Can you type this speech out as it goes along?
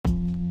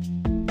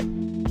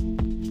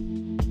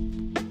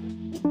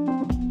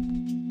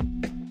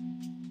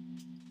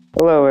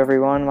Hello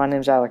everyone, my name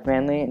is Alec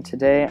Manley, and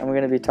today I'm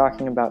going to be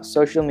talking about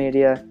social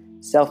media,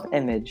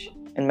 self-image,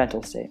 and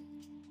mental state.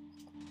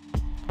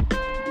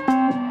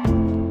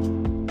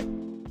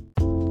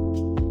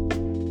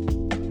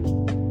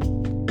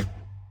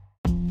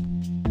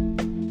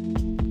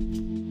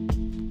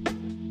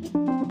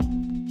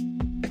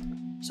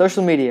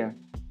 Social media,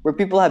 where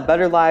people have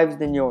better lives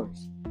than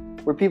yours,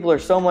 where people are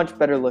so much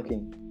better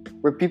looking,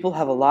 where people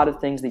have a lot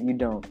of things that you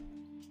don't.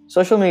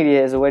 Social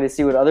media is a way to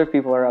see what other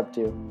people are up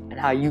to and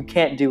how you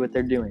can't do what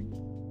they're doing.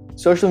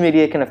 Social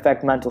media can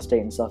affect mental state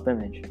and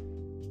self-image.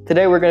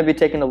 Today we're going to be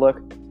taking a look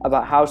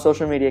about how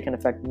social media can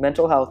affect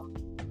mental health,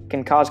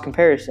 can cause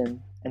comparison,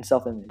 and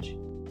self-image.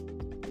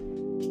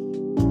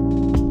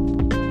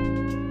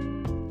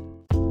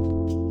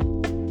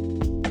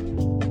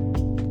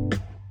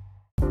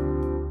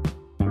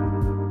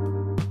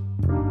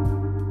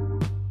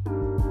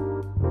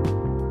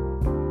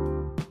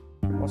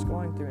 While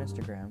scrolling through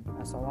Instagram,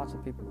 I saw lots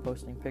of people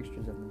posting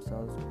pictures of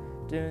themselves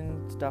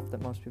doing stuff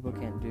that most people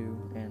can't do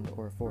and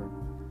or afford.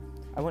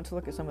 I went to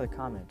look at some of the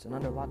comments, and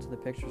under lots of the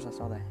pictures I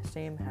saw the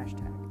same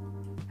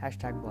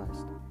hashtag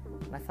blessed.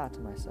 And I thought to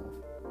myself,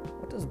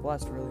 what does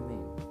blessed really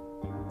mean?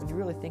 When you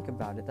really think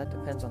about it, that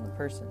depends on the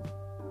person.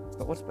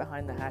 But what's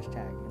behind the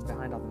hashtag and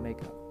behind all the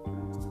makeup?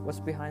 What's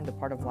behind the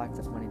part of life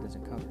that money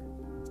doesn't cover?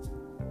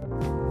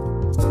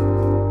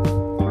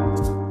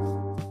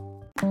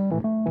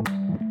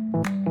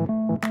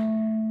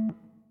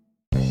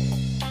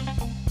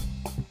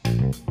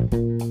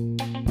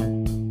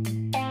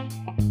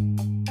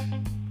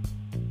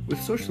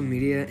 With social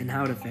media and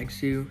how it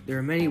affects you, there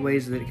are many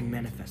ways that it can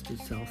manifest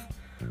itself.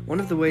 One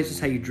of the ways is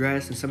how you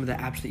dress and some of the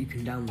apps that you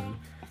can download.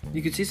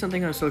 You can see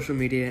something on social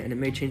media and it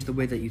may change the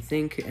way that you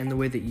think and the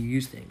way that you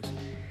use things.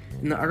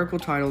 In the article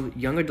titled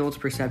Young Adults'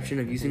 Perception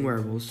of Using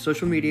Wearables,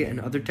 Social Media and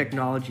Other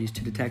Technologies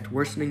to Detect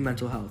Worsening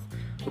Mental Health,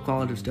 a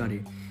qualitative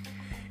study.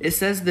 It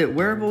says that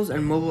wearables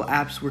and mobile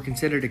apps were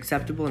considered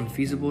acceptable and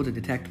feasible to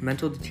detect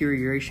mental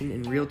deterioration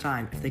in real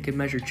time if they could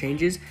measure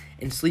changes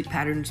in sleep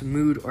patterns,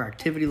 mood, or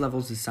activity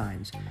levels as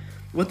signs.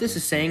 What this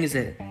is saying is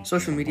that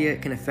social media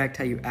can affect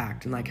how you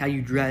act and how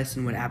you dress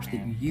and what apps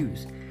that you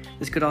use.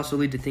 This could also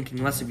lead to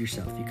thinking less of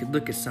yourself. You could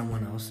look at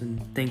someone else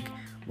and think,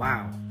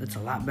 wow, that's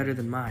a lot better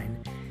than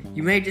mine.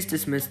 You may just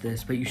dismiss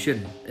this, but you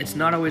shouldn't. It's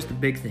not always the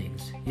big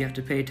things. You have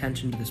to pay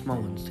attention to the small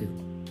ones too.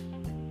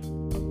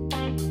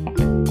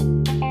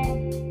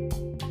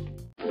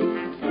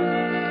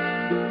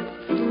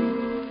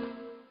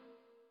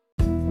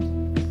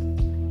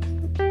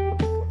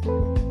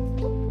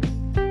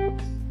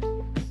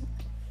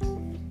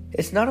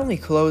 It's not only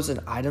clothes and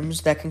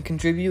items that can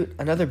contribute.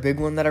 Another big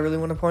one that I really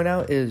want to point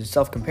out is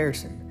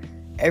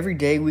self-comparison. Every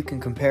day we can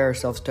compare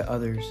ourselves to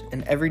others,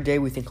 and every day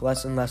we think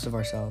less and less of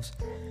ourselves.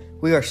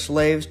 We are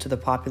slaves to the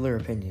popular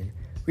opinion.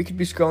 We could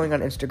be scrolling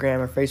on Instagram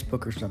or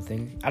Facebook or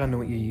something. I don't know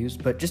what you use,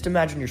 but just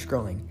imagine you're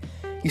scrolling.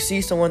 You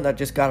see someone that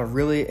just got a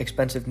really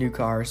expensive new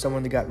car, or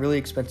someone that got really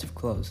expensive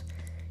clothes.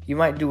 You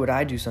might do what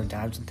I do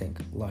sometimes and think,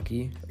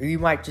 lucky, or you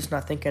might just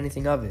not think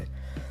anything of it.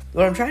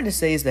 What I'm trying to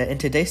say is that in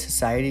today's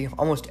society,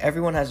 almost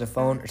everyone has a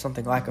phone or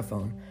something like a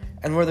phone.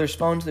 And where there's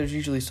phones, there's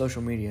usually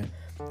social media.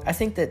 I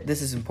think that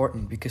this is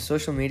important because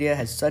social media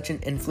has such an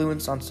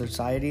influence on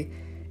society,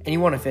 and you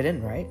want to fit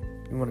in, right?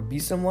 You want to be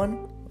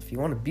someone? If you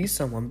want to be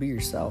someone, be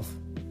yourself.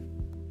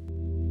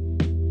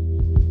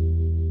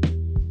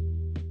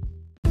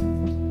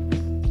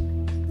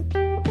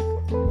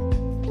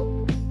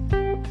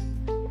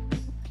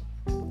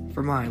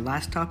 For my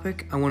last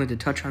topic, I wanted to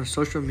touch on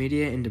social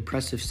media and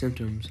depressive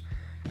symptoms.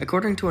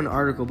 According to an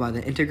article by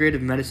the Integrative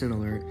Medicine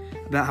Alert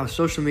about how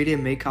social media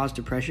may cause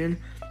depression,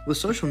 with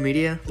social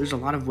media, there's a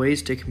lot of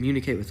ways to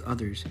communicate with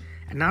others,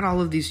 and not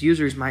all of these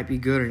users might be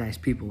good or nice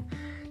people.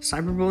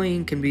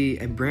 Cyberbullying can be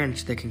a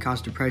branch that can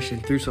cause depression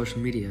through social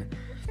media.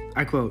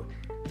 I quote,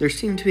 "There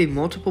seem to be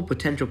multiple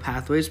potential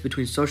pathways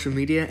between social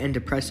media and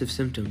depressive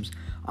symptoms: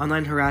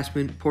 online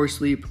harassment, poor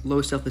sleep,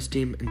 low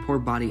self-esteem, and poor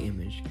body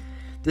image.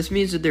 This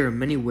means that there are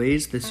many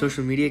ways that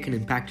social media can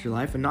impact your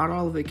life, and not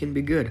all of it can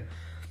be good.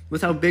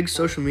 With how big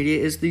social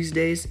media is these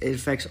days, it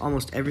affects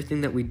almost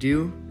everything that we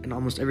do and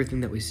almost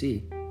everything that we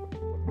see."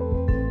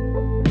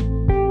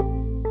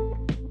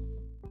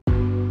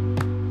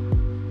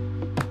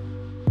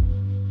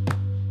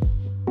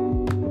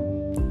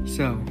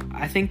 So,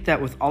 I think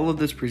that with all of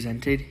this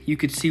presented, you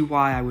could see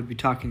why I would be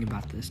talking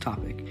about this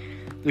topic.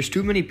 There's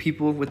too many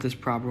people with this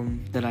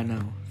problem that I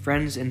know,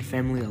 friends and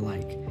family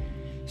alike.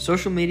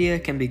 Social media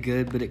can be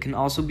good, but it can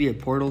also be a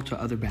portal to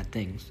other bad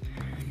things.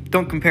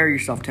 Don't compare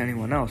yourself to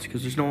anyone else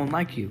because there's no one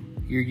like you.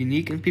 You're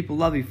unique and people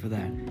love you for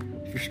that.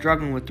 If you're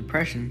struggling with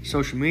depression,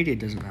 social media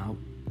doesn't help.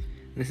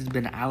 This has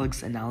been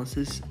Alec's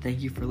Analysis.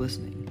 Thank you for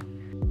listening.